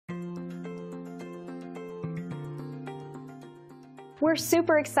We're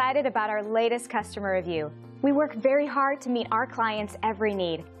super excited about our latest customer review. We work very hard to meet our clients' every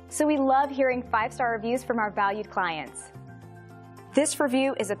need, so we love hearing 5-star reviews from our valued clients. This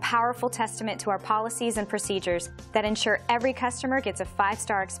review is a powerful testament to our policies and procedures that ensure every customer gets a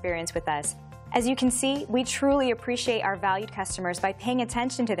 5-star experience with us. As you can see, we truly appreciate our valued customers by paying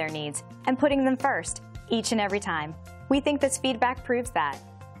attention to their needs and putting them first, each and every time. We think this feedback proves that.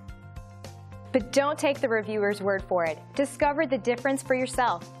 But don't take the reviewer's word for it. Discover the difference for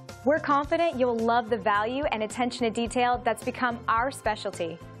yourself. We're confident you'll love the value and attention to detail that's become our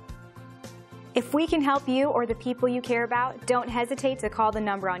specialty. If we can help you or the people you care about, don't hesitate to call the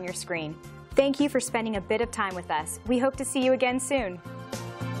number on your screen. Thank you for spending a bit of time with us. We hope to see you again soon.